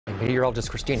Meteorologist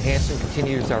Kristine Hanson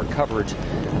continues our coverage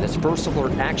on this First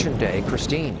Alert Action Day.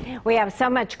 Kristine. We have so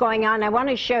much going on. I want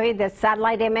to show you this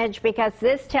satellite image because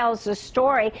this tells the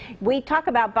story. We talk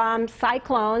about bomb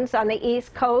cyclones on the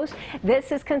East Coast.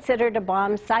 This is considered a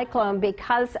bomb cyclone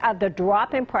because of the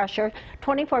drop in pressure,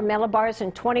 24 millibars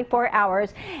in 24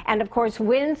 hours. And of course,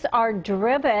 winds are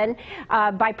driven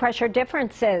by pressure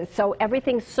differences. So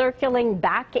everything's circling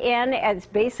back in as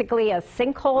basically a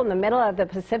sinkhole in the middle of the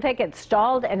Pacific. It's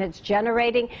stalled and it's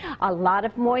generating a lot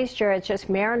of moisture. It's just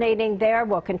marinating there.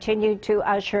 We'll continue to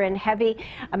usher in heavy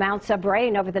amounts of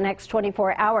rain over the next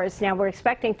 24 hours. Now, we're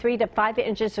expecting 3 to 5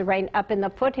 inches of rain up in the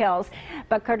foothills.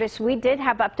 But, Curtis, we did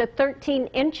have up to 13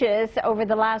 inches over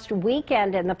the last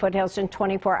weekend in the foothills in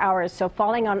 24 hours. So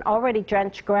falling on already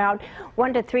drenched ground,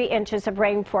 1 to 3 inches of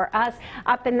rain for us.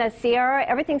 Up in the Sierra,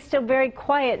 everything's still very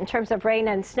quiet in terms of rain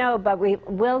and snow, but we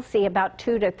will see about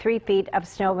 2 to 3 feet of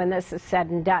snow when this is said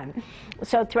and done.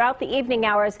 So throughout the evening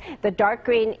hours, the dark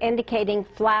green indicating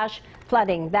flash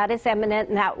flooding. That is imminent,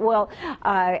 and that will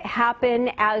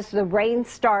happen as the rain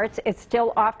starts. It's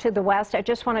still off to the west. I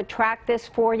just want to track this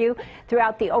for you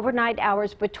throughout the overnight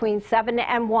hours between 7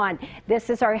 and 1. This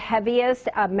is our heaviest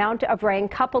amount of rain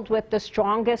coupled with the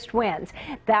strongest winds.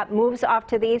 That moves off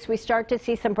to the east. We start to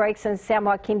see some breaks in San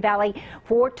Joaquin Valley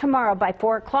for tomorrow. By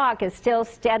 4 o'clock is still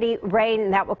steady rain,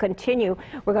 and that will continue.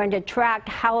 We're going to track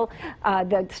how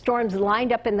the storms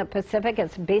lined up in the Pacific.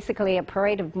 It's basically a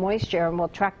parade of moisture, and we'll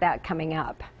track that coming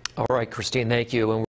up. All right, Kristine, thank you.